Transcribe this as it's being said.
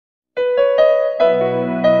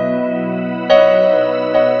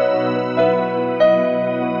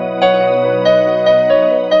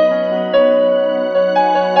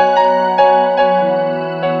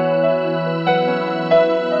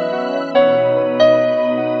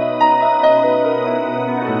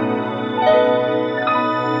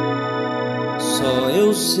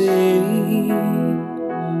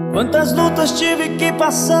Quantas lutas tive que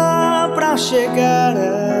passar pra chegar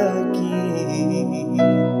aqui,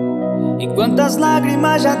 e quantas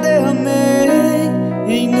lágrimas já derramei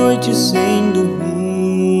em noites sem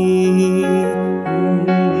dormir.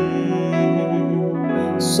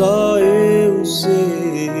 Só eu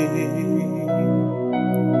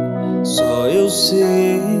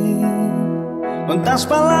sei quantas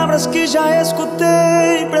palavras que já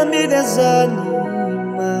escutei pra me desanimar,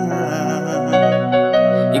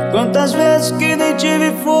 e quantas vezes que nem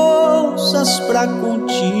tive forças pra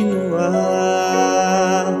continuar,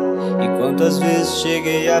 e quantas vezes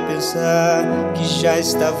cheguei a pensar que já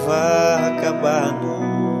estava acabado.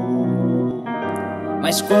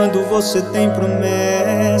 Mas quando você tem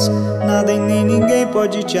promessa, nada e nem ninguém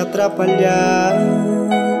pode te atrapalhar.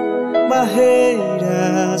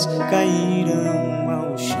 Barreiras caíram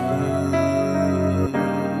ao chão.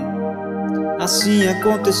 Assim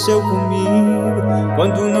aconteceu comigo,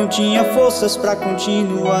 quando não tinha forças pra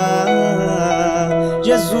continuar.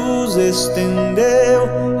 Jesus estendeu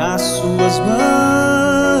as suas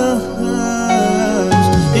mãos,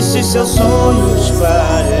 e se seus sonhos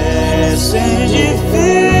parecem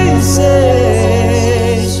difíceis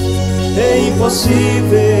e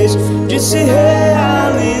impossíveis de se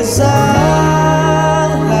realizar,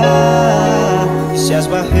 se as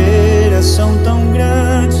barreiras são tão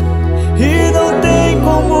grandes e não tem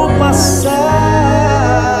como passar,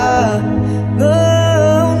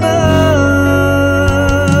 não, não,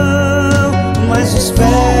 mas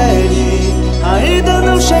espere, ainda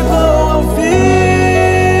não chegou ao fim,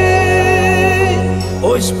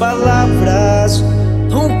 pois palavras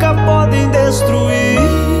nunca podem destruir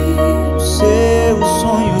seus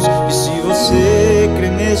sonhos. E se você crê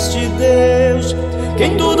neste Deus,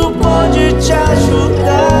 quem tudo pode te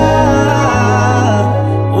ajudar,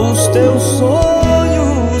 os teus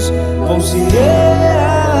sonhos vão se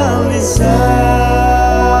realizar.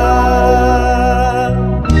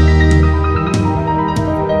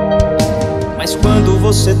 Mas quando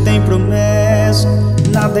você tem promessa,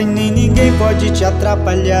 nada e nem ninguém pode te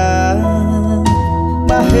atrapalhar.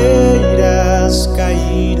 Barreiras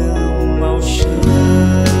caíram ao chão.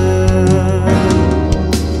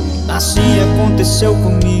 Assim aconteceu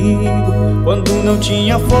comigo, quando não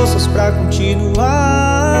tinha forças pra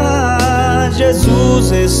continuar.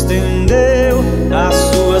 Jesus estendeu as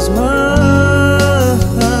suas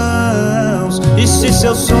mãos, e se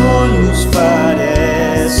seus sonhos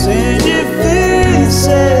parecem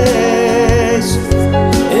difíceis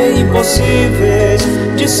e impossíveis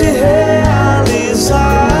de se realizar,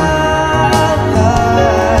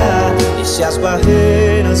 e se as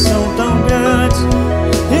barreiras são tão grandes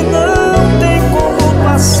e não tem como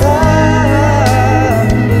passar,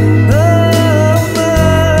 não, não,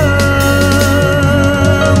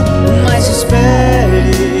 mas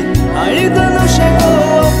espere, ainda não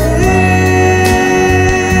chegou ao fim,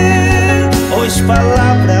 pois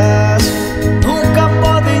palavras nunca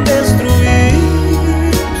podem destruir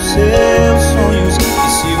seus sonhos. E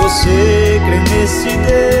se você crê nesse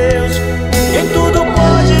Deus, quem tudo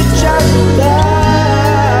pode te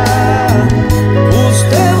ajudar, os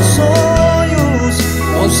teus sonhos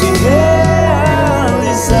vão se realizar,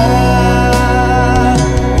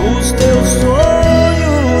 os teus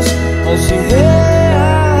sonhos vão se realizar.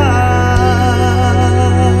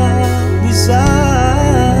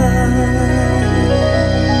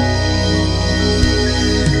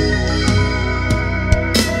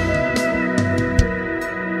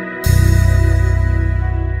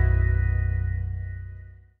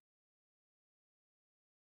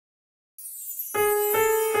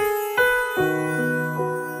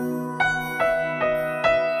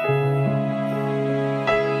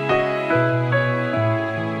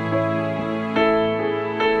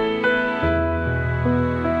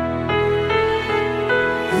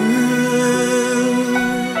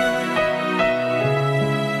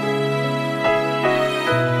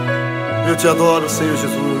 Eu te adoro, Senhor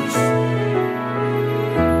Jesus.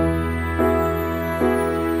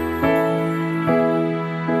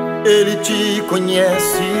 Ele te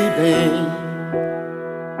conhece bem,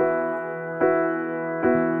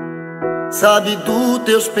 sabe dos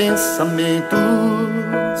teus pensamentos.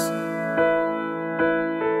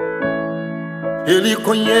 Ele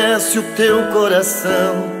conhece o teu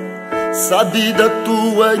coração, sabe da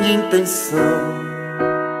tua intenção.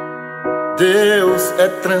 Deus é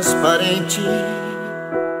transparente,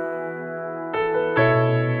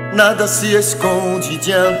 nada se esconde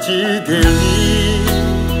diante dele.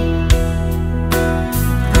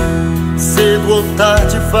 Cedo ou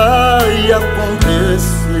tarde vai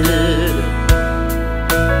acontecer.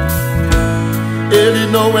 Ele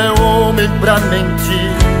não é homem pra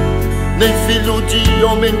mentir, nem filho de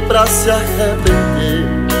homem pra se arrepender,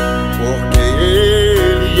 porque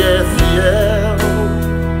Ele é fiel.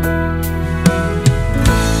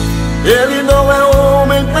 Ele não é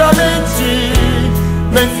homem pra mentir,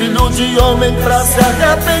 nem filho de homem pra se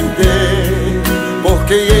arrepender,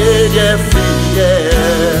 porque Ele é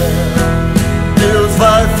fiel. Deus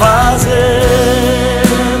vai fazer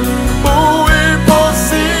o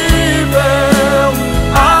impossível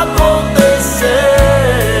acontecer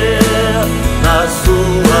na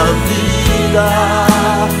sua vida.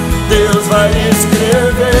 Deus vai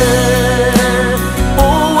escrever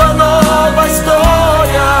uma nova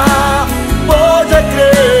história. Pode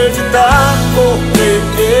acreditar, porque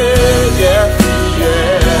Ele é fiel.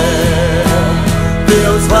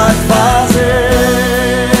 Deus vai fazer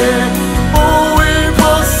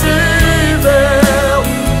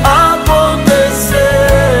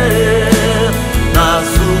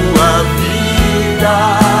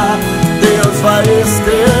vai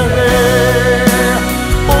escrever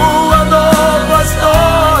uma nova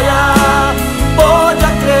história. Pode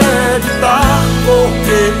acreditar,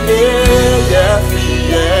 porque Ele é fiel.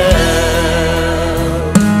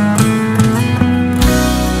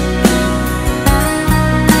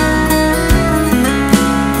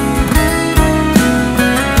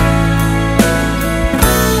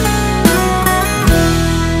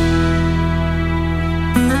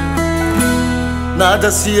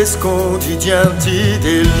 Nada se esconde diante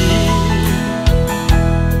dele.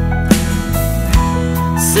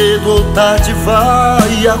 Cedo ou tarde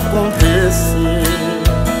vai acontecer.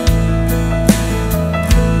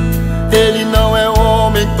 Ele não é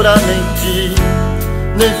homem pra mentir,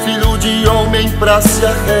 nem filho de homem pra se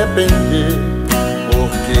arrepender,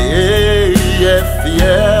 porque Ele é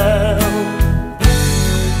fiel.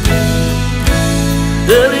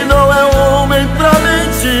 Ele não é homem pra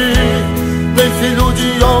mentir, nem filho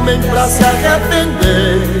de homem pra se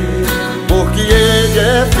arrepender, porque Ele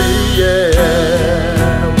é fiel.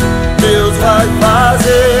 Deus vai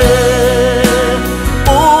fazer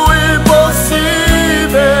o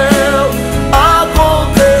impossível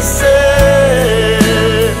acontecer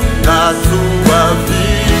na sua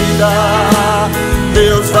vida.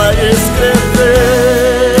 Deus vai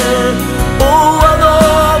escrever uma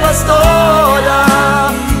nova história.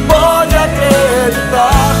 Pode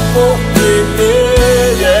acreditar, porque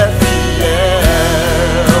Ele é fiel.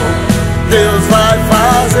 Deus vai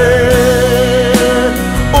fazer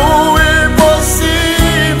o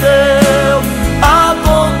impossível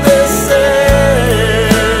acontecer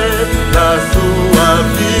na sua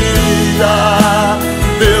vida.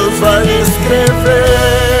 Deus vai escrever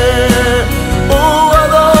uma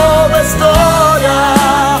nova história.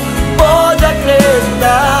 Pode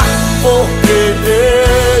acreditar, porque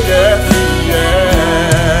Ele é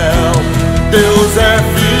fiel. Deus é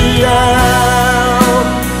fiel,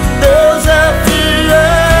 Deus é fiel.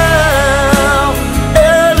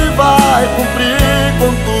 Ele vai cumprir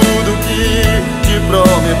com tudo que te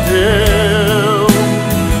prometeu.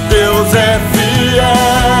 Deus é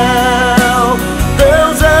fiel,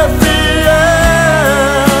 Deus é fiel.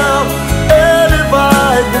 Ele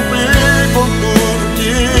vai cumprir com tudo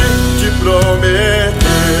que te prometeu.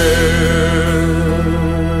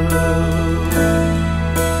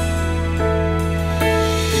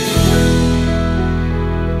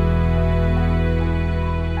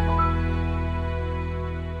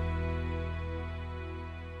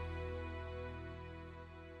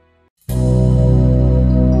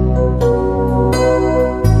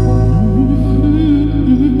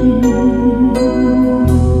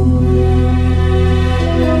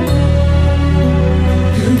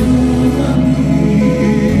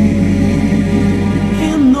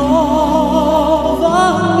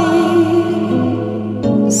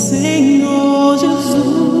 Renova-me, Senhor Jesus.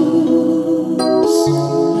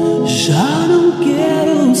 Já não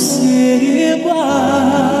quero ser igual.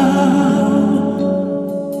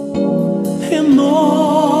 Renova-me,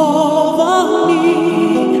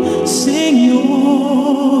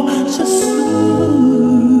 Senhor Jesus.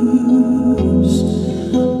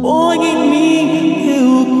 Põe em mim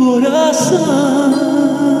teu coração,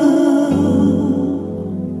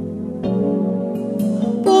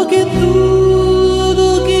 porque tudo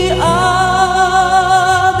que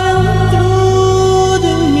há dentro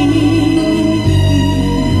de mim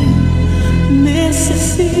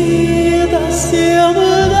necessita ser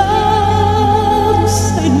mudado,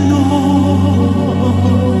 Senhor.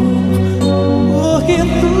 Porque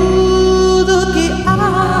tudo que há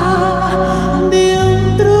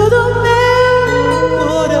dentro do meu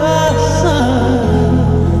coração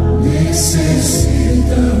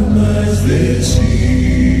necessita mais de ti.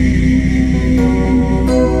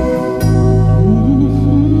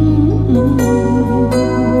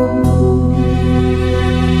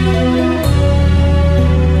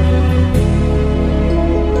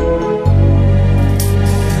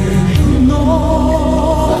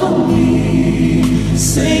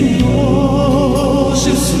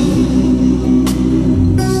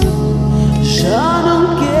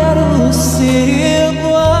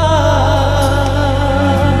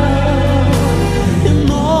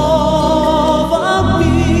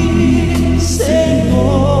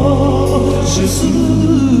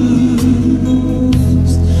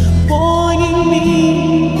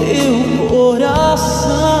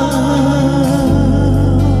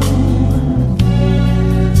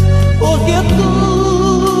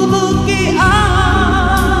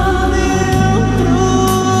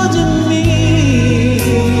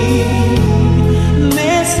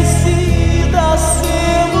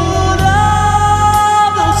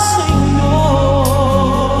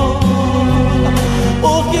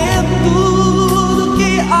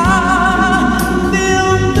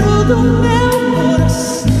 do meu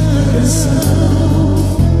coração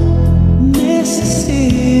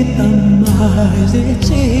necessita mais de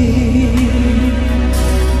ti.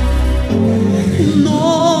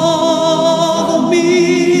 Nova-me,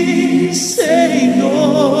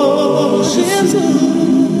 Senhor Jesus.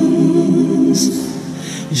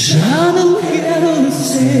 Já não quero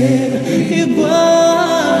ser igual.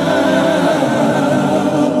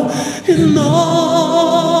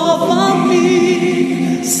 Nova-me,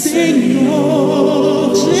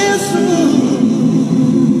 Senhor Jesus.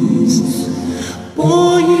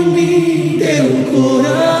 Põe em mim teu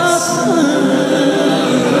coração.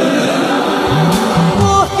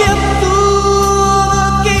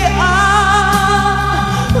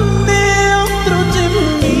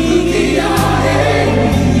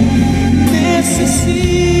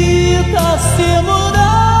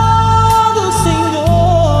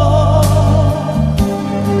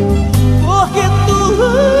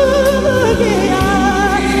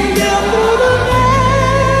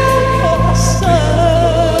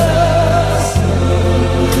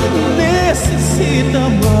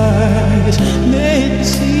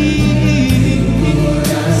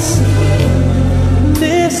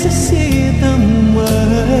 Necessita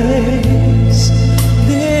mais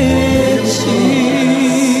de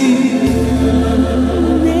ti.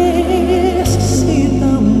 Necessita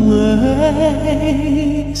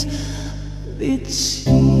mais de ti.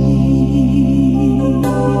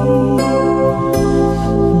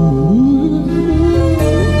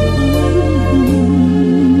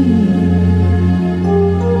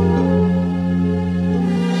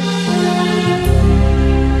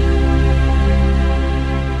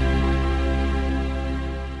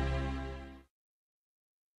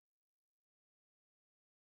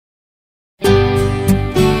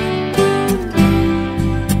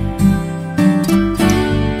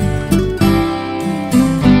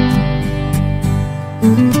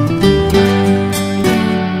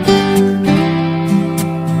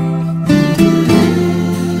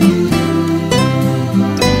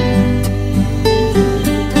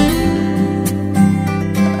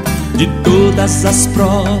 De todas as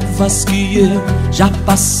provas que eu já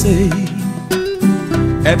passei,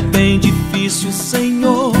 é bem difícil,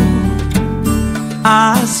 Senhor,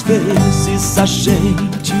 às vezes a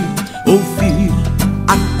gente ouvir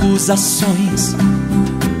acusações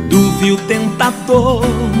do vil tentador.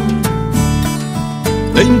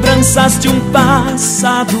 Lembranças de um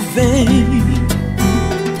passado vêm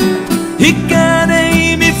e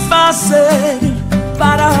querem me fazer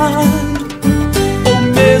parar, ou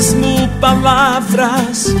mesmo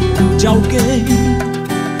palavras de alguém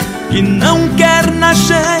que não quer na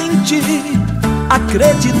gente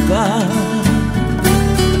acreditar.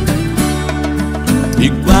 E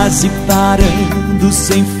quase parando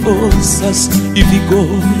sem forças e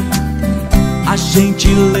vigor, a gente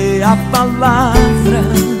lê a palavra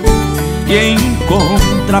e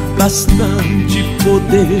encontra bastante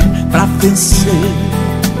poder para vencer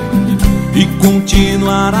e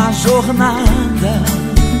continuar a jornada,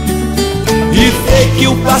 e vê que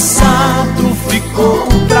o passado ficou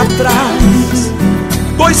para trás,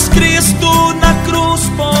 pois Cristo na cruz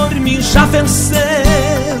por mim já venceu,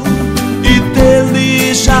 e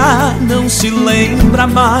dele já não se lembra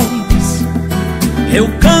mais. Eu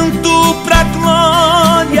canto pra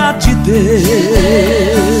glória de Deus.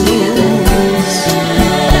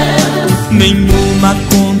 Nenhuma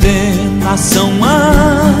condenação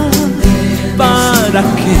há para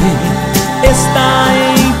quem está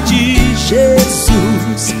em ti,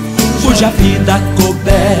 Jesus, cuja vida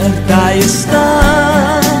coberta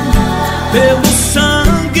está pelo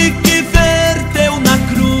sangue que verteu na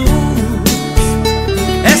cruz.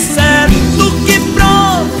 É certo que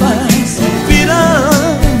provas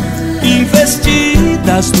virão,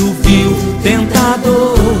 investidas do vil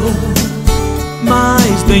tentador,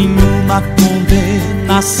 mas nenhuma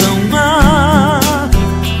condenação há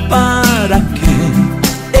para quem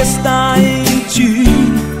está em ti,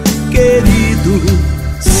 querido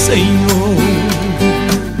Senhor.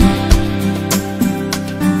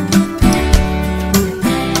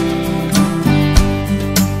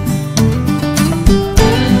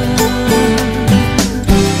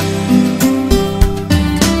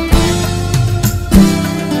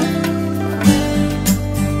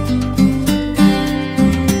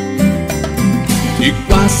 E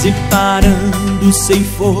quase parando sem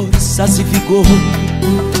forças e vigor,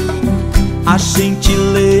 a gente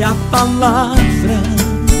lê a palavra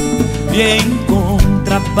e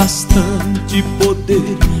encontra bastante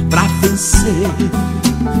poder para vencer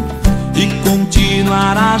e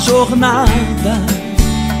continuar a jornada,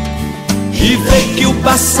 e vê que o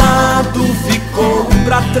passado ficou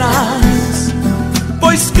para atrás,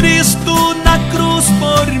 pois Cristo na cruz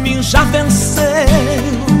por mim já venceu,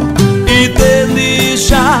 e dele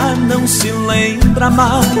já não se lembra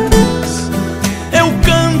mais. Eu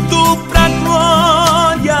canto pra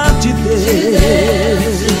glória de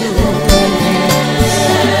Deus.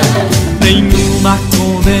 Nenhuma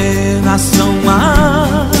condenação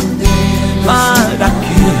há para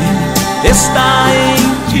quem está em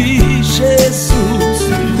ti, Jesus,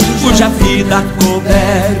 cuja vida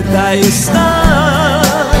coberta está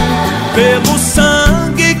pelo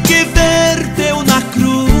sangue que verteu na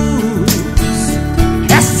cruz.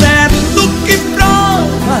 É certo que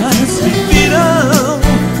provas virão,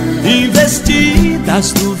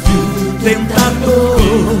 investidas do vil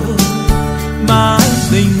tentador,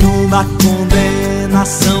 mas nenhuma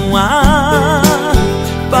condenação há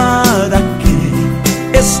para quem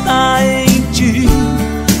está em ti,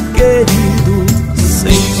 querido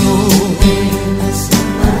Senhor.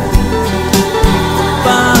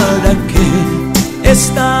 Para quem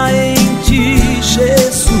está em ti,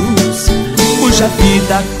 Jesus, cuja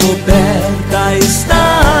vida coberta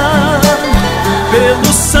está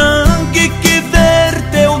pelo sangue que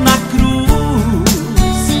verteu na cruz.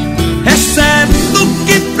 É certo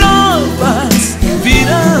que provas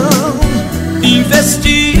virão,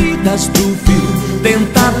 investidas do vil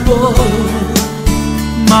tentador,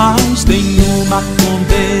 mas nenhuma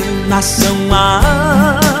condenação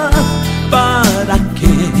há para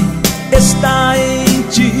quem está em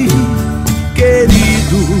ti,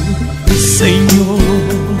 querido Senhor.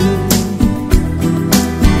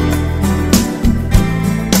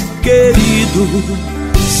 Querido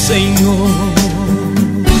Senhor.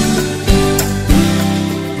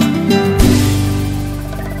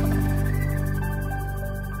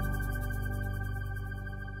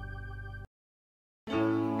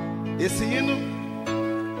 Esse hino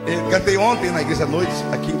eu cantei ontem na igreja à noite,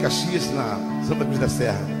 aqui em Caxias, na Santa Cruz da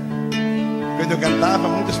Serra. Quando eu cantava,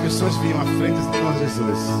 muitas pessoas vinham à frente e diziam: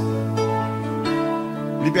 Jesus,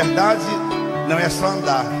 liberdade não é só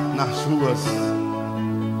andar nas ruas,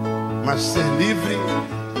 mas ser livre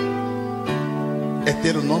é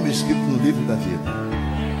ter o nome escrito no livro da vida.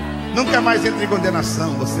 Nunca mais entre em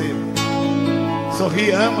condenação. Você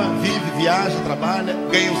sorri, ama, vive, viaja, trabalha,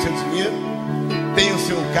 ganha o seu dinheiro, tem o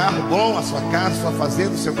seu carro bom, a sua casa, a sua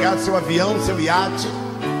fazenda, o seu gado, o seu avião, o seu iate.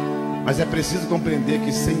 Mas é preciso compreender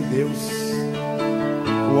que sem Deus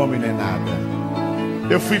o homem não é nada.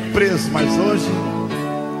 Eu fui preso, mas hoje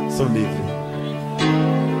sou livre.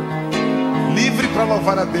 Livre para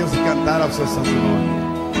louvar a Deus e cantar ao seu santo nome.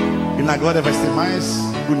 E na glória vai ser mais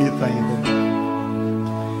bonito ainda.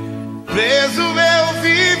 Preso eu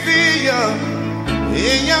vivia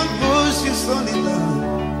em angústia e solidão.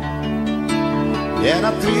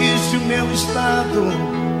 Era triste o meu estado,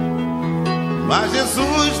 mas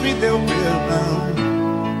Jesus me deu perdão.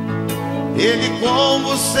 Ele com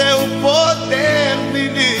o seu poder me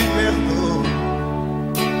libertou.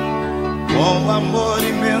 Com amor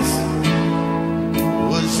imenso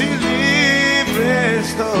hoje livre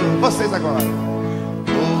estou. Vocês agora.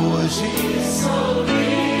 Hoje sou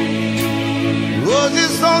livre. Hoje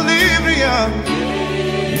sou livre,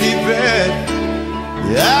 livre.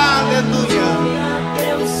 Aleluia.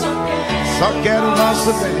 Só quero o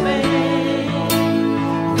nosso bem.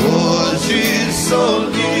 Hoje sou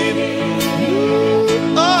livre.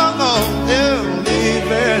 Oh não, eu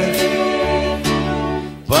livre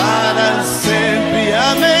para sempre.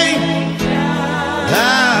 Amém.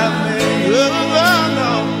 Amém. Oh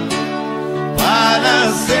não, para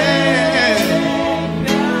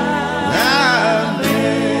sempre. Amém.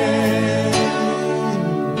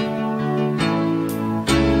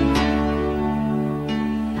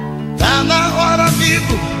 Tá na hora,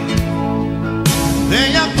 amigo.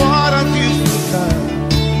 Vem agora desfrutar.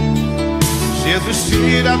 Jesus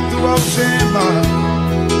tira a tua algema,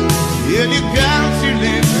 Ele quer te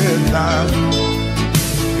libertar.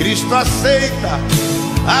 Cristo aceita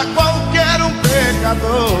a qualquer um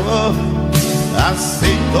pecador.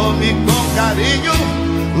 Aceitou-me com carinho.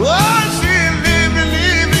 Hoje livre,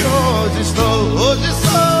 livre, hoje estou, hoje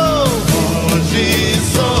sou. Hoje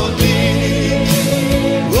sou livre.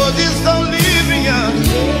 Hoje estou livre,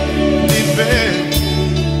 livre.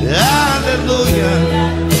 Aleluia.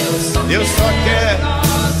 Eu só quero.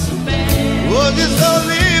 Hoje sou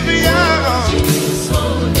livre.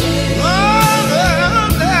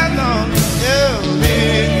 Eu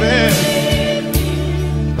livre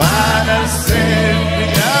para sempre.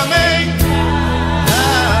 Amém.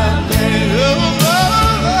 Amém.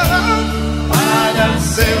 Para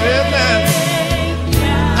sempre.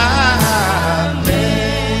 Amém.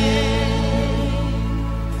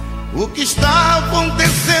 O que está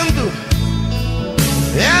acontecendo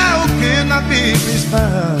a Bíblia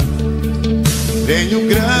está. Vem o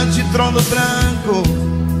grande trono branco,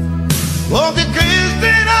 onde Cristo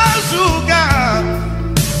irá julgar.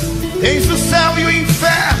 Tens o céu e o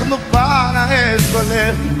inferno para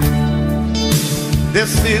escolher.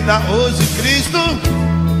 Decida hoje, Cristo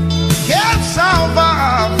quer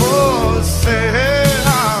salvar você.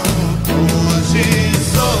 Hoje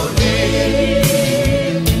sou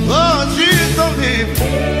livre, hoje sou livre.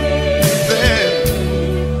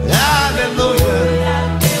 Aleluia.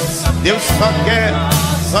 Deus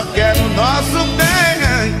só quer o nosso bem.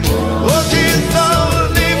 Hoje sou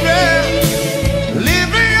livre,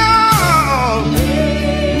 livre, oh.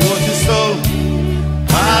 Hoje sou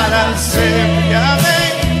para sempre,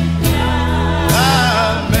 amém.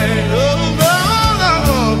 Amém, oh, oh,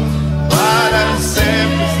 oh. Para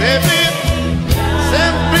sempre, sempre,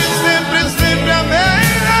 sempre, sempre, sempre, amém.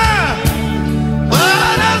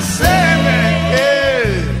 Para sempre,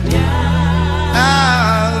 amém.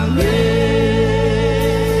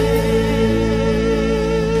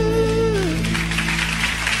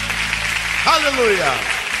 Aleluia.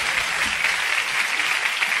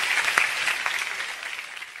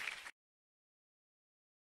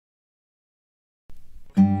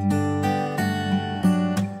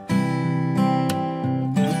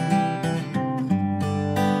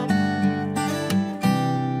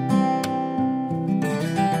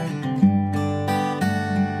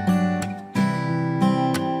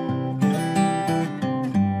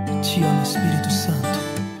 Te amo, Espírito Santo.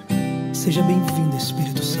 Seja bem-vindo,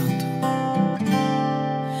 Espírito Santo.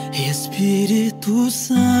 Espírito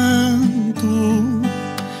Santo,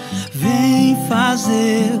 vem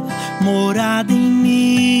fazer morada em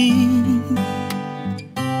mim.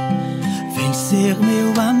 Vem ser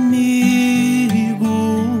meu amigo,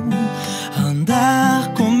 andar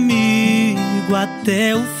comigo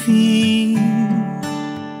até o fim.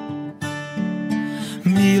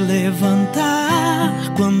 Me levantar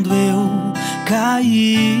quando eu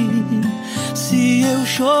cair. Se eu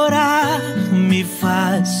chorar, me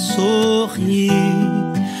faz sorrir.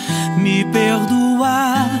 Me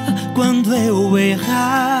perdoar quando eu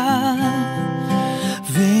errar.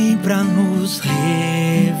 Vem pra nos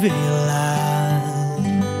revelar.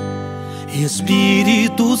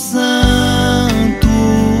 Espírito Santo,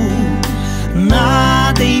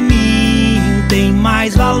 nada em mim tem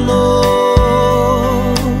mais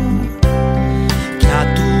valor que a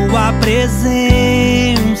tua presença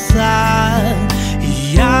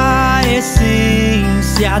e a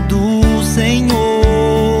essência do Senhor.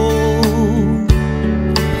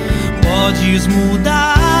 Podes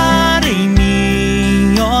mudar em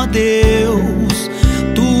mim, ó Deus,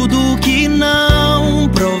 tudo que não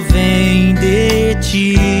provém de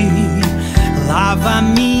ti. Lava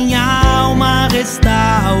minha alma,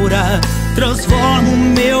 restaura, transforma o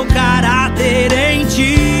meu caráter em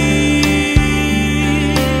ti.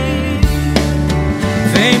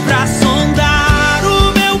 Vem pra sondar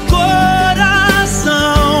o meu coração,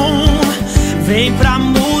 vem pra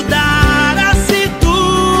mudar a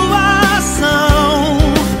situação,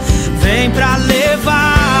 vem pra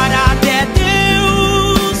levar até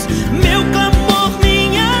Deus meu clamor,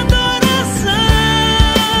 minha adoração.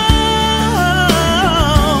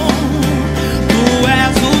 Tu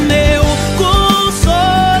és o meu consolador,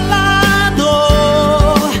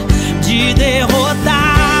 de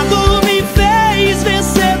derrotado me fez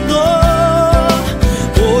vencedor.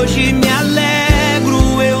 Hoje me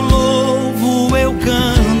alegro, eu louvo, eu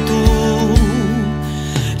canto.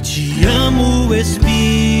 Te amo,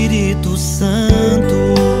 Espírito Santo.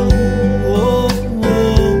 Oh, oh,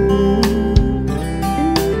 oh.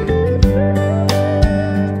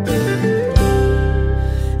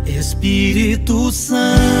 Espírito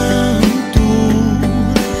Santo,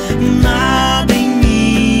 nada em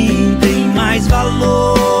mim tem mais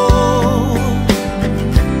valor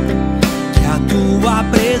que a tua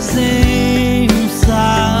presença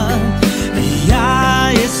e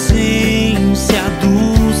a essência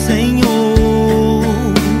do Senhor.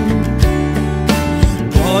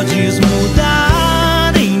 Podes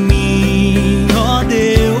mudar em mim, ó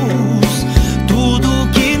Deus, tudo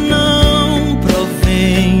que não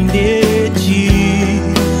provém de ti.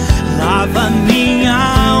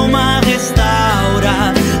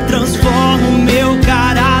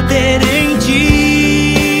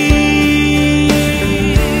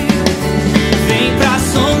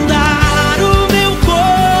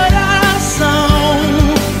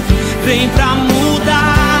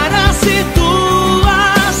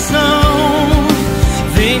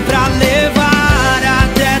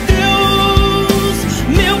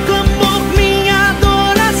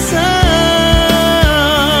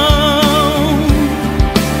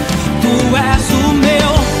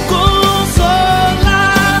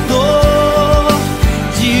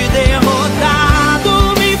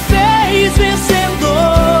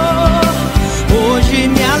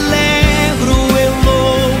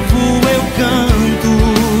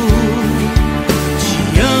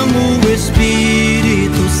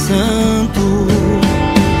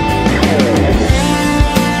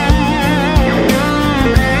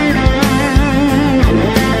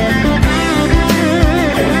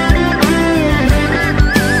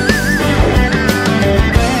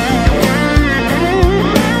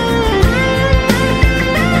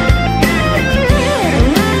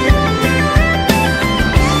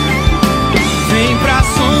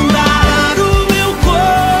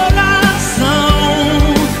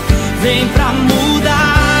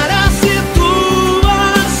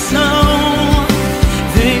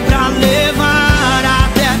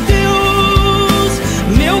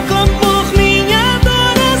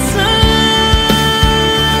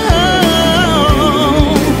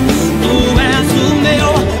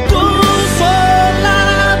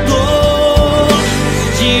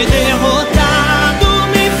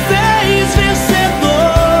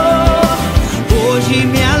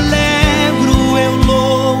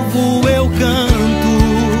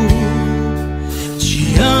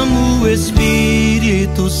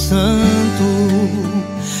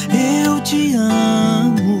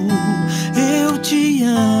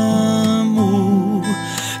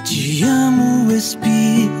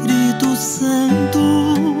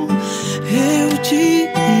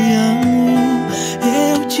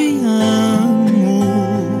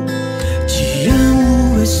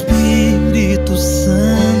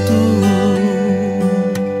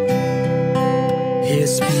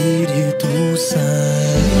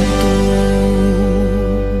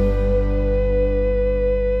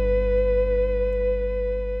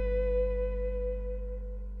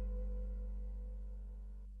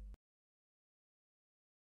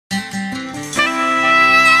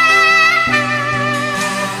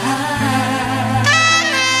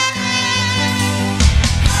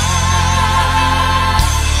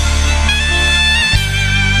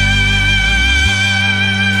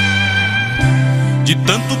 De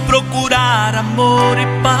tanto procurar amor e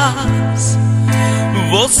paz,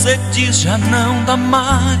 você diz já não dá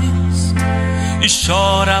mais e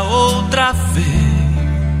chora outra vez.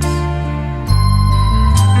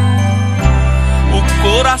 O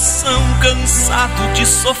coração cansado de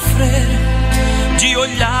sofrer, de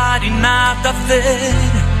olhar e nada ver,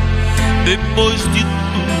 depois de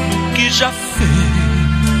tudo que já fez.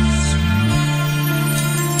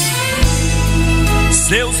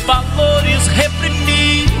 Seus valores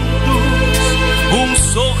reprimidos, um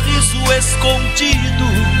sorriso escondido,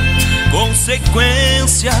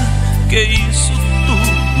 consequência que isso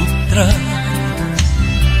tudo traz.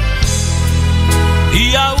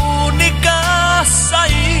 E a única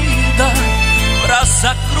saída pras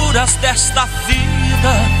agruras desta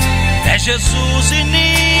vida é Jesus e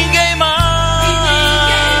ninguém mais.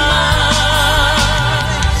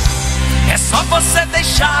 É só você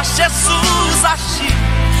deixar Jesus agir,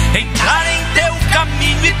 entrar em teu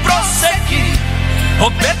caminho e prosseguir,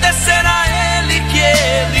 obedecer a Ele que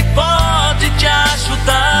Ele pode te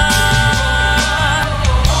ajudar.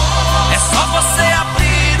 É só você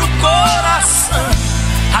abrir o coração,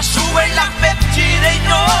 ajoelhar, pedir em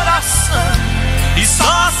oração, e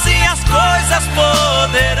só assim as coisas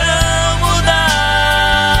poderão mudar.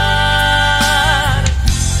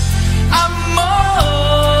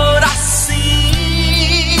 Amor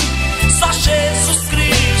assim, só Jesus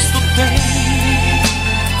Cristo tem.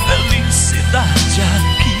 Felicidade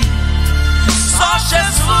aqui, só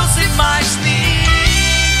Jesus e mais ninguém.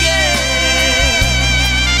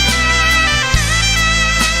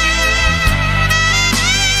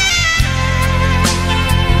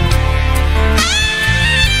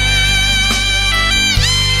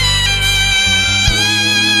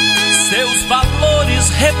 Seus valores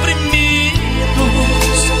reprimidos,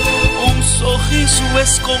 um sorriso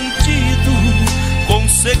escondido,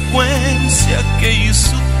 consequência que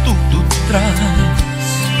isso tudo traz.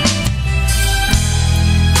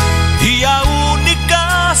 E a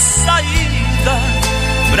única saída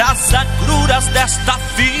pras agruras desta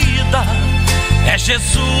vida é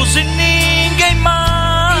Jesus e ninguém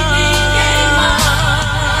mais.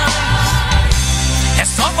 É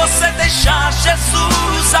só você deixar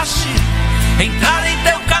Jesus agir, entrar em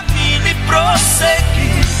teu caminho e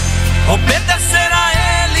prosseguir, obedecer a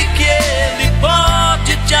Ele que Ele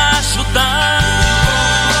pode te ajudar.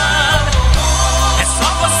 É só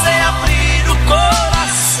você abrir o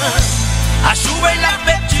coração, ajoelhar,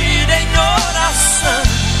 pedir em oração,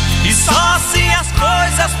 e só assim as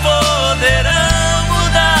coisas poderão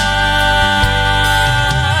mudar.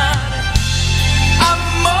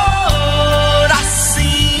 Amor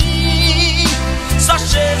assim, só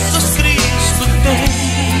Jesus Cristo tem.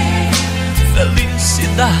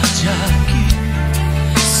 Felicidade aqui,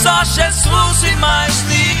 só Jesus e mais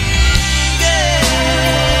ninguém.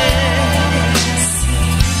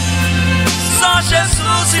 Só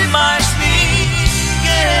Jesus e mais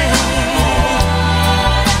ninguém.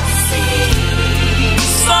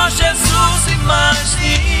 Só Jesus e mais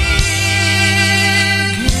ninguém.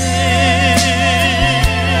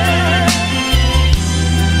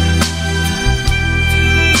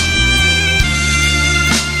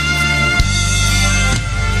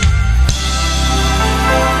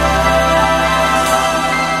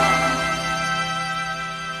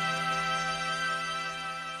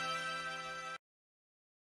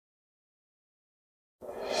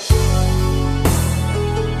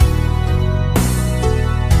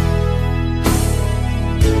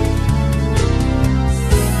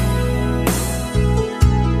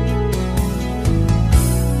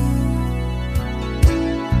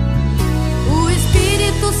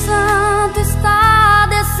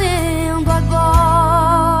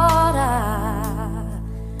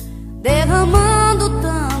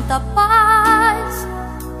 Paz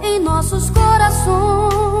em nossos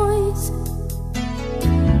corações.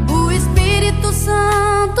 O Espírito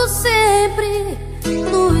Santo sempre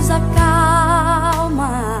nos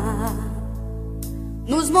acalma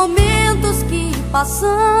nos momentos que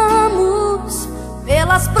passamos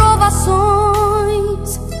pelas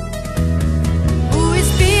provações. O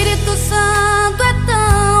Espírito Santo é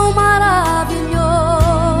tão maravilhoso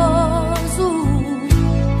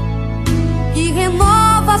que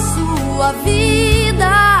renova a sua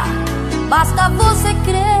vida, basta você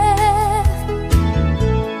crer.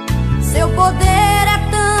 Seu poder é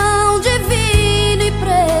tão divino e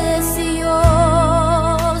precioso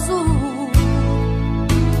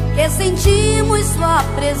que sentimos sua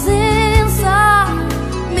presença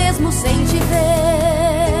mesmo sem te ver.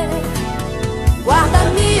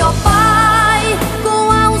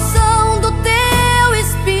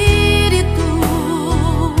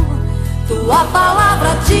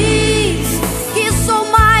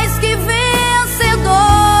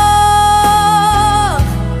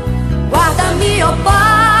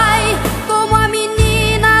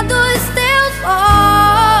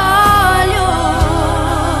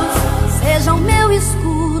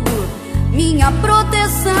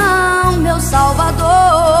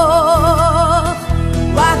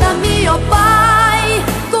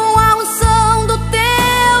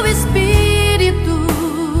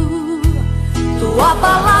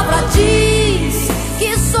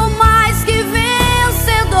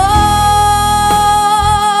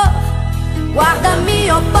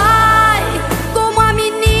 Guarda-me, ó Pai, como a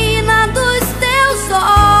menina dos teus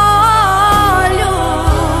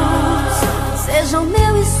olhos. Seja o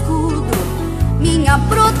meu escudo, minha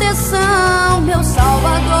proteção, meu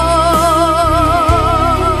Salvador.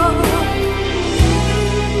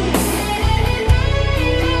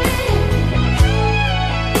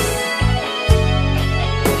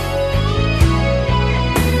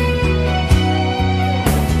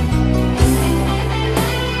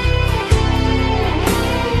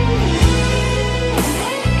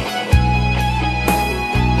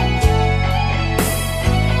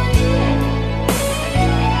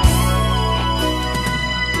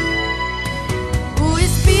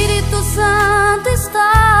 Santo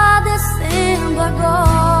está descendo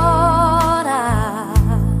agora,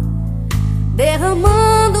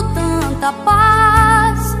 derramando tanta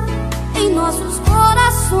paz em nossos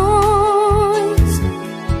corações.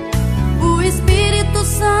 O Espírito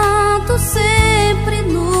Santo sempre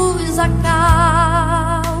nos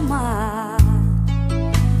acalma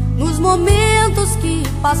nos momentos que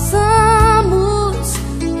passamos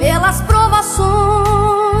pelas provações.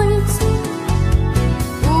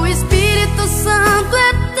 O Espírito Santo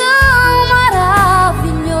é tão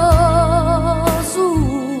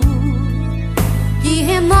maravilhoso que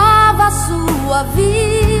renova a sua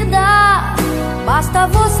vida. Basta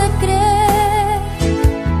você crer.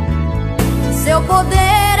 Seu poder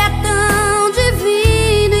é tão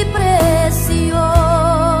divino e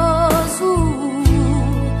precioso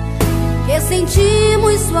que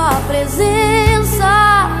sentimos sua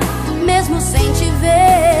presença mesmo sem te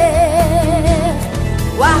ver.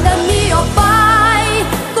 Guarda-me, ó Pai,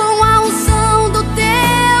 com a unção do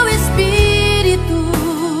teu Espírito.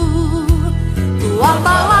 Tua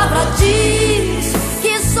palavra diz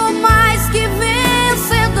que sou mais que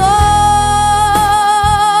vencedor.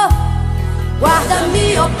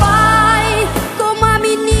 Guarda-me, ó Pai, como a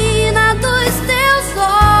menina dos teus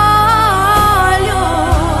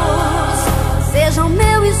olhos. Seja o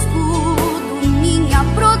meu escudo, minha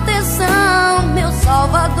proteção, meu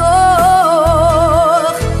Salvador.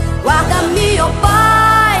 Guarda-me, ó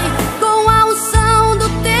Pai, com a unção do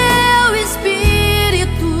teu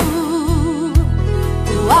Espírito.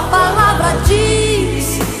 Tua palavra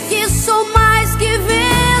diz que sou mais que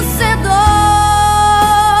vencedor.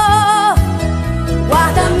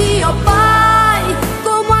 Guarda-me, ó Pai,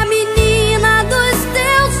 como a menina dos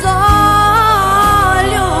teus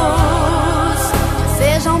olhos.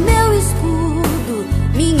 Seja o meu escudo,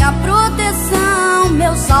 minha proteção,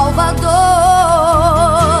 meu Salvador.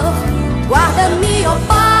 Guarda-me, ó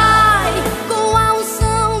Pai, com a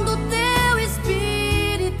unção do teu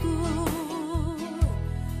Espírito.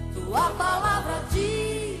 Tua palavra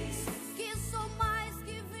diz que sou mais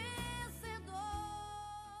que vencedor.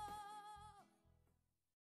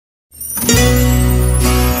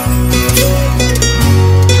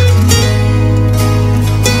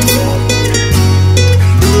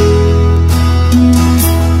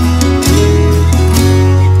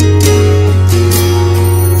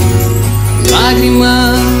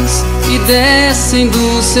 Lágrimas que descem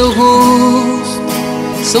do seu rosto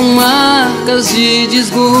são marcas de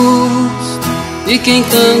desgosto de quem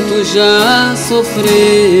tanto já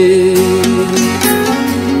sofreu.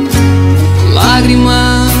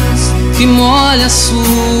 Lágrimas que molham a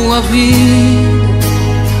sua vida,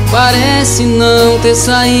 parece não ter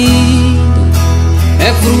saída,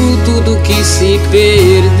 é fruto do que se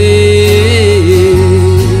perdeu.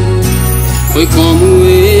 Foi como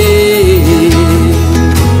eu,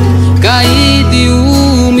 caído e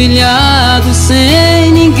humilhado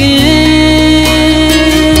sem ninguém,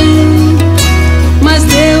 mas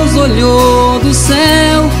Deus olhou do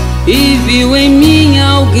céu e viu em mim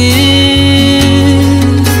alguém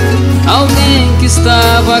que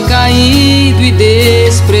estava caído e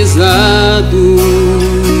desprezado.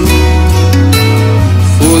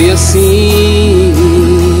 Foi assim,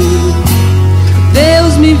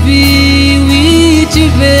 Deus me viu e te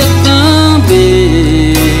vê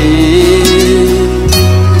também,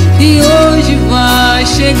 e hoje vai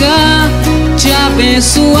chegar, te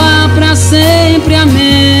abençoar pra sempre,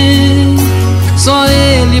 amém. Só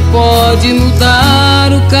Ele pode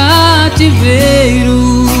mudar o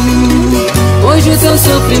cativeiro. Hoje o teu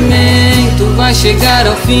sofrimento vai chegar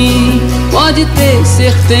ao fim, pode ter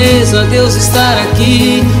certeza, Deus estar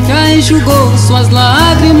aqui. Já enxugou suas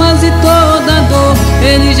lágrimas e toda dor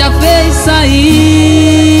Ele já fez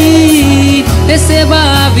sair. Receba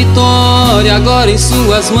a vitória agora em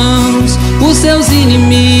suas mãos. Os seus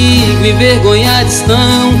inimigos envergonhados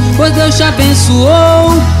estão, pois Deus te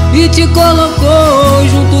abençoou e te colocou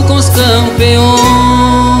junto com os campeões.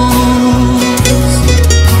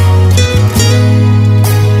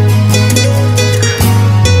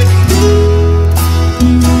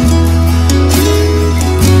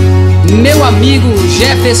 amigo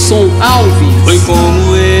Jefferson Alves. Foi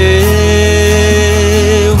como eu,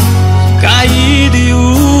 caído e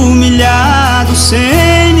humilhado,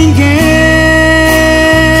 sem ninguém,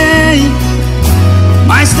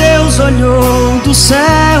 mas Deus olhou do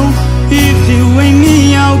céu e viu em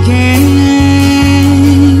mim alguém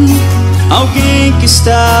que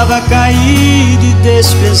estava caído e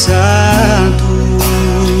desprezado.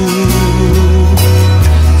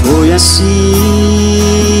 Foi assim,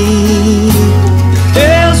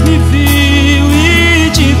 Deus me viu e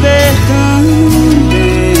te vê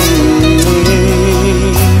também,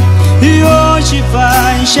 e hoje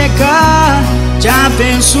vai chegar, te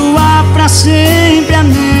abençoar pra sempre,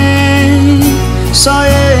 amém. Só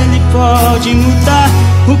Ele pode mudar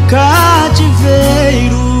o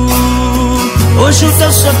cativeiro. Hoje o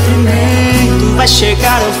teu sofrimento vai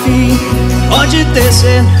chegar ao fim. Pode ter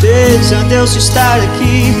certeza, Deus está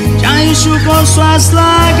aqui. Já enxugou suas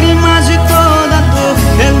lágrimas e toda dor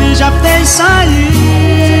Ele já fez sair.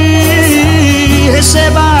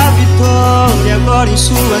 Receba a vitória agora em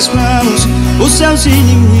suas mãos. Os seus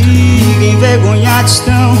inimigos envergonhados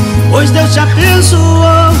estão, pois Deus te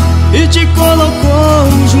abençoou e te colocou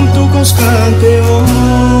junto com os campeões.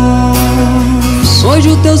 Hoje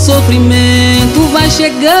o teu sofrimento vai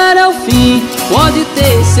chegar ao fim. Pode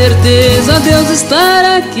ter certeza, Deus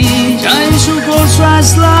está aqui. Já enxugou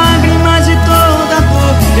suas lágrimas e toda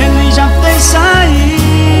dor Ele já fez sair.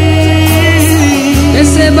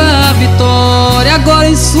 Receba a vitória agora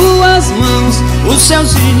em suas mãos. Os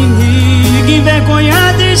seus inimigos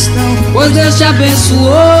envergonhados estão, pois Deus te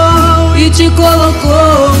abençoou e te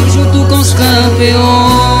colocou junto com os campeões.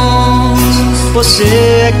 Você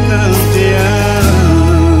é campeão.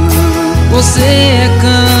 Você é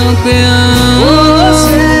campeão.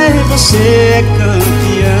 Você é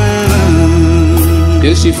campeão.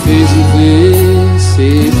 Deus te fez um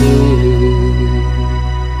vencedor.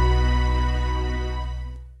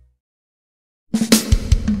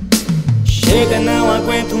 Chega, não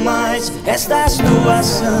aguento mais esta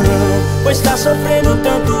situação, pois tá sofrendo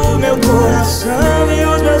tanto o meu coração, e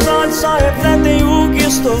os meus olhos só refletem o que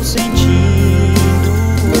estou sentindo.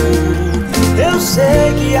 Eu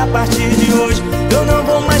sei que a partir de hoje eu não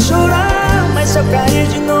vou mais chorar, mas se eu cair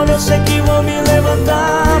de novo eu sei que vou me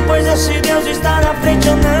levantar, pois esse Deus está na frente,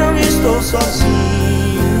 eu não estou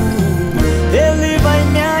sozinho. Ele vai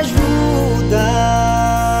me ajudar.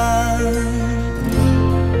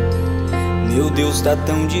 Meu Deus, tá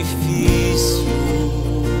tão difícil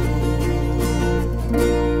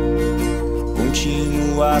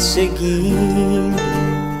continuar seguindo.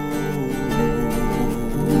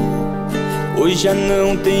 Hoje já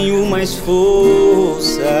não tenho mais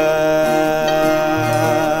forças,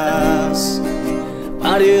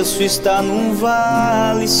 pareço estar num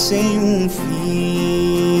vale sem um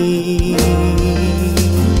fim,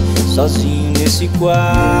 sozinho nesse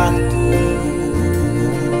quarto.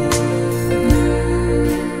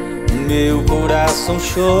 Meu coração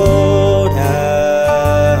chora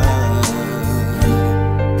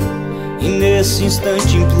e nesse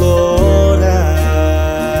instante implora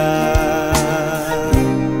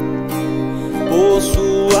por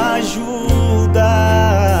sua ajuda.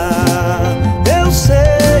 Eu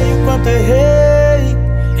sei o quanto errei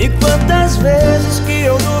e quantas vezes que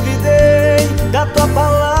eu duvidei da tua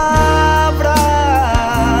palavra,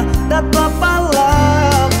 da tua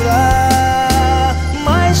palavra,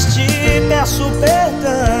 mas te peço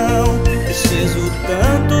perdão. Preciso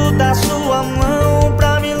tanto da sua mão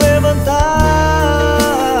pra me levantar,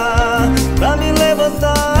 pra me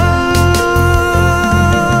levantar.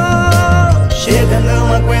 Chega,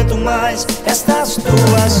 não aguento mais esta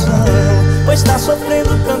situação, pois tá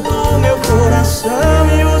sofrendo tanto o meu coração,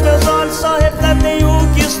 e os meus olhos só refletem o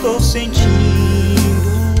que estou sentindo.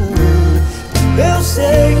 Eu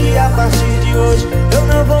sei que a partir de hoje eu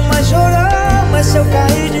não vou mais chorar, mas se eu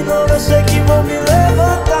cair de novo eu sei que vou me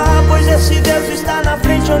levantar, pois esse Deus está na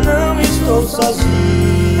frente, eu não estou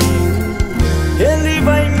sozinho. Ele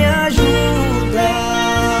vai me ajudar.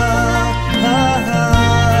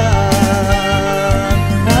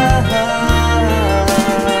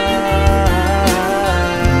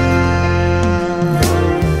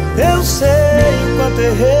 Eu sei o quanto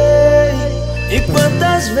errei e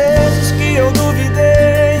quantas vezes que eu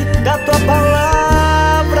duvidei da tua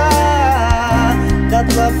palavra, da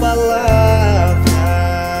tua palavra,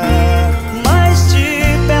 mas te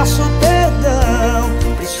peço perdão.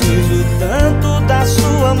 Preciso tanto da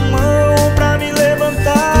sua mão pra me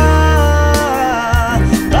levantar,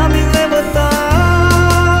 pra me levantar.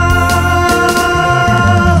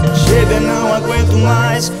 Chega, não aguento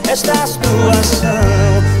mais esta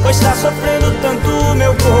situação, pois tá sofrendo tanto o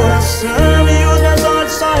meu coração, e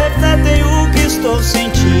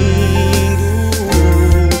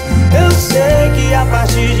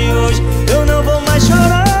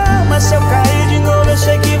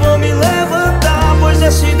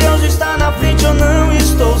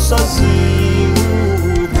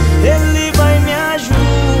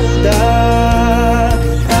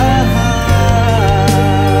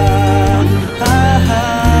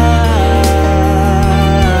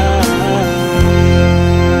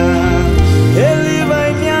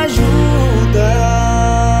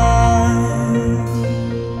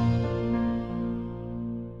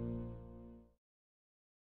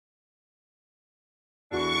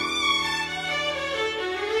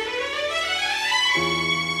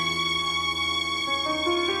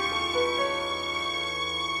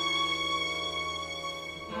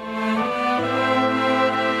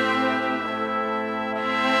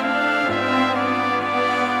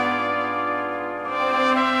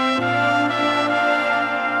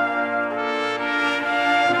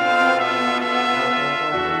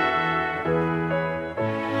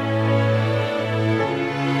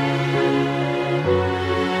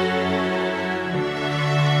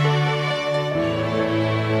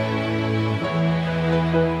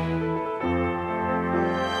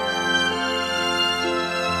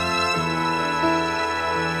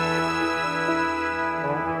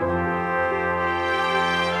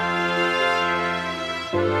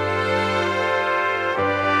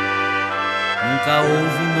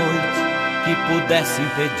pudesse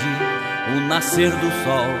impedir o nascer do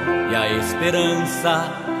sol e a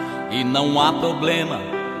esperança. E não há problema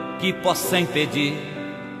que possa impedir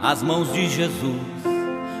as mãos de Jesus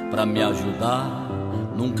para me ajudar.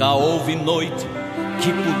 Nunca houve noite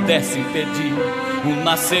que pudesse impedir o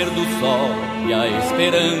nascer do sol e a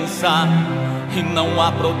esperança. E não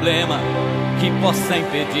há problema que possa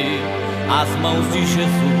impedir as mãos de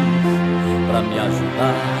Jesus para me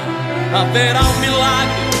ajudar. Haverá um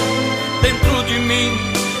milagre dentro de mim,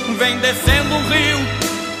 vem descendo um rio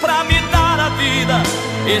para me dar a vida.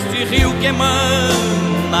 Este rio que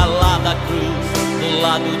emana lá da cruz, do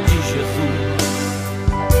lado de Jesus.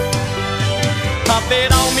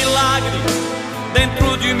 Haverá um milagre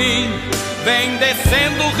dentro de mim, vem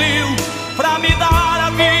descendo o rio pra me dar a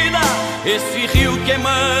vida. Esse rio que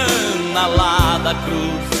emana lá da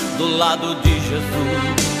cruz, do lado de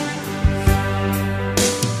Jesus.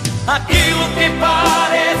 Aquilo que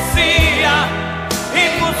parecia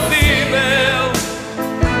impossível,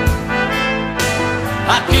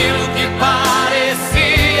 aquilo que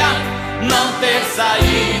parecia não ter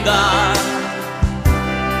saída,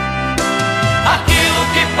 aquilo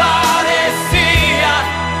que parecia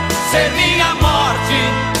ser minha morte,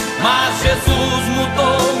 mas Jesus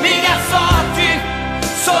mudou minha sorte.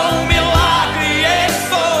 Sou um milagre e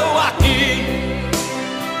estou aqui.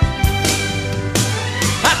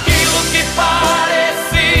 Aquilo que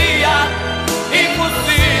parecia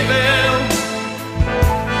impossível,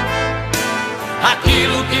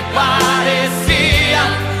 aquilo que parecia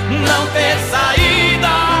não ter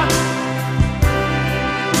saída,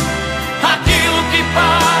 aquilo que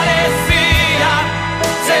parecia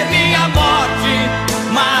ser minha morte,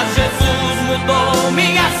 mas Jesus mudou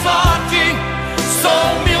minha sorte. Sou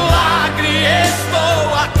um milagre,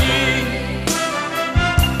 estou aqui.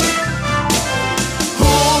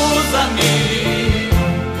 Usa-me,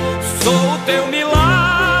 sou o teu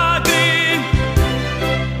milagre.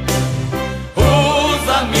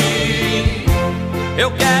 Usa-me,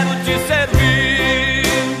 eu quero te servir.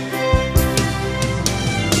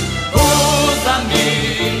 Usa-me,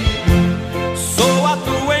 sou a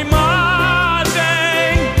tua imagem.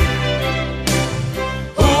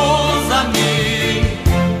 Usa-me,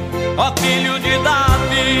 ó filho de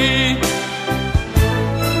Davi.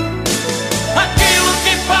 Aquilo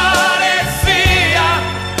que parecia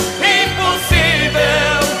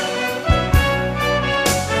impossível,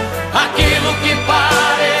 aquilo que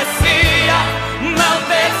parecia não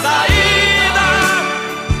ter saída,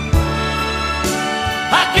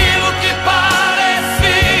 aquilo que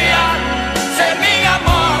parecia ser minha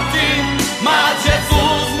morte, mas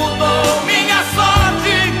Jesus mudou minha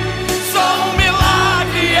sorte. Sou um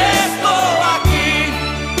milagre, estou aqui.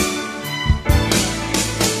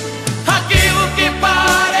 Aquilo que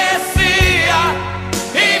parecia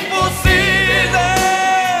impossível,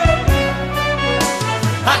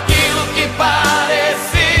 aquilo que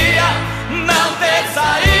parecia não ter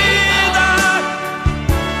saída,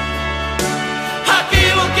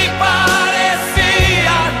 aquilo que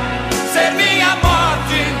parecia ser minha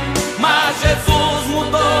morte, mas Jesus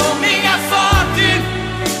mudou minha sorte.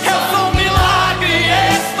 Eu sou um milagre,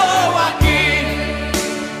 estou aqui.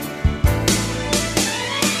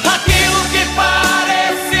 Aquilo que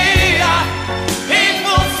parecia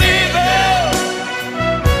impossível,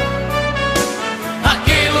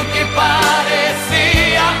 aquilo que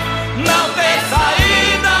parecia não ter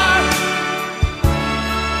saída,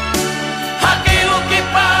 aquilo que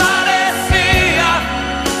parecia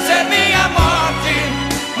ser minha morte,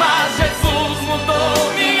 mas Jesus mudou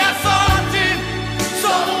minha sorte.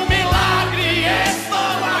 Sou um milagre,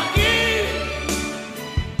 estou aqui.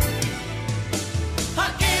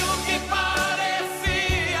 Aquilo que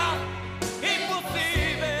parecia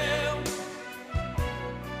impossível,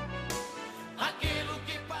 aquilo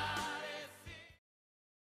que parecia.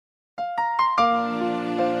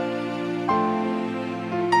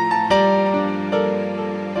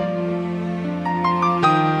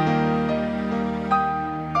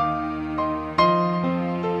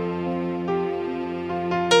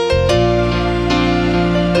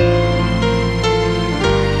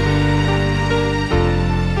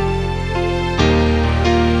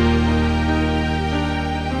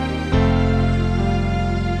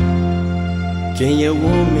 Quem é o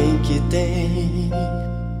homem que tem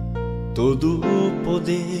todo o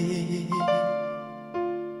poder,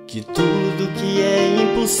 que tudo que é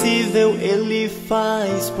impossível Ele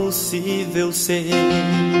faz possível ser?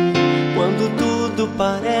 Quando tudo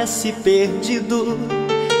parece perdido,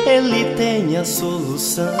 Ele tem a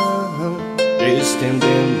solução,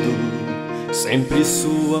 estendendo sempre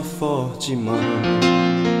sua forte mão.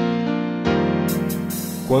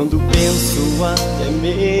 Quando penso até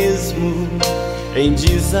mesmo em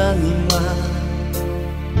desanimar,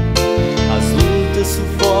 as lutas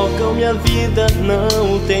sufocam minha vida,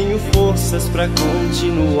 não tenho forças pra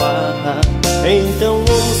continuar. Então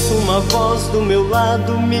ouço uma voz do meu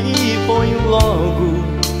lado, me ponho logo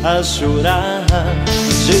a chorar.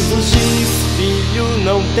 Jesus diz: filho,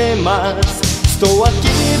 não temas, estou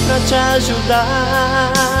aqui pra te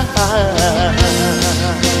ajudar.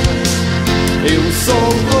 Eu sou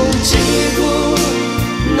contigo,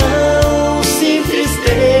 não se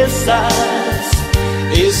entristeças.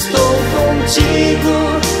 Estou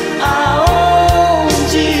contigo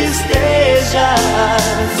aonde estejas.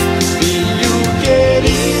 Filho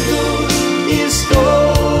querido,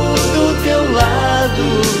 estou do teu lado.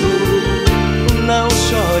 Não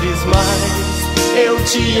chores mais, eu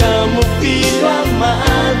te amo, filho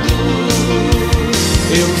amado.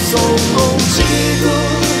 Eu sou contigo,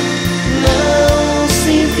 não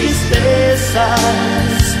se entristeças.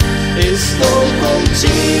 Estou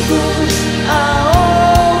contigo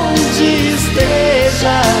aonde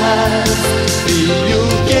estejas. Filho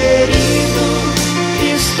querido,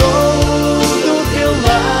 estou do teu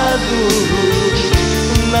lado.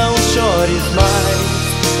 Não chores mais,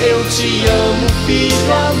 eu te amo,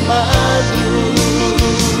 filho amado.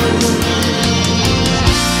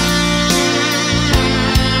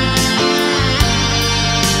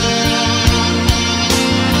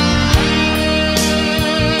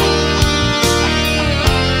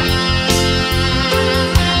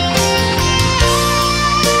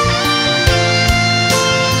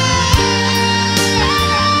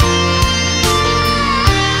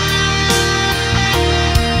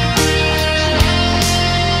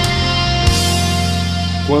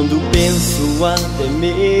 Quando penso até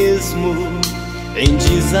mesmo em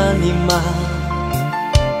desanimar,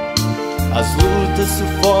 as lutas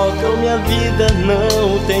sufocam minha vida,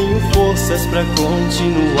 não tenho forças pra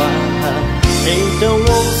continuar. Então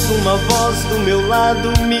ouço uma voz do meu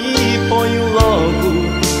lado, me ponho logo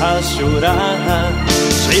a chorar.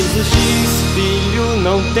 Jesus diz: filho,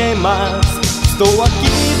 não temas, estou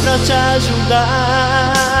aqui pra te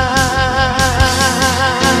ajudar.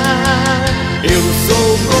 Eu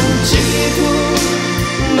sou contigo,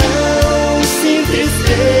 não se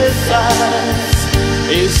entristeças.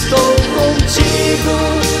 Estou contigo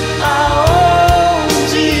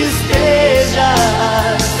aonde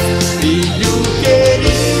estejas. Filho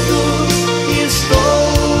querido, estou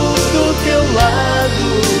do teu lado.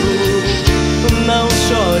 Não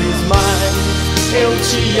chores mais, eu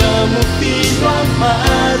te amo, filho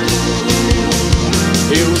amado.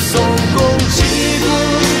 Eu sou contigo,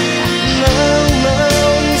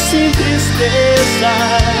 não se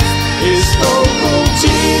entristeças. Estou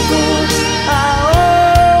contigo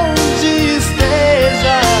aonde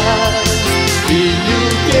estejas. Filho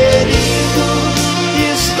querido,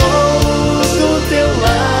 estou do teu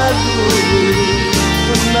lado.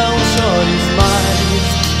 Não chores mais,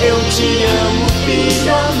 eu te amo,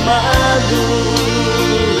 filho amado.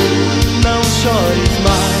 Não chores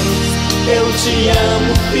mais, eu te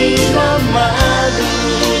amo, filho amado.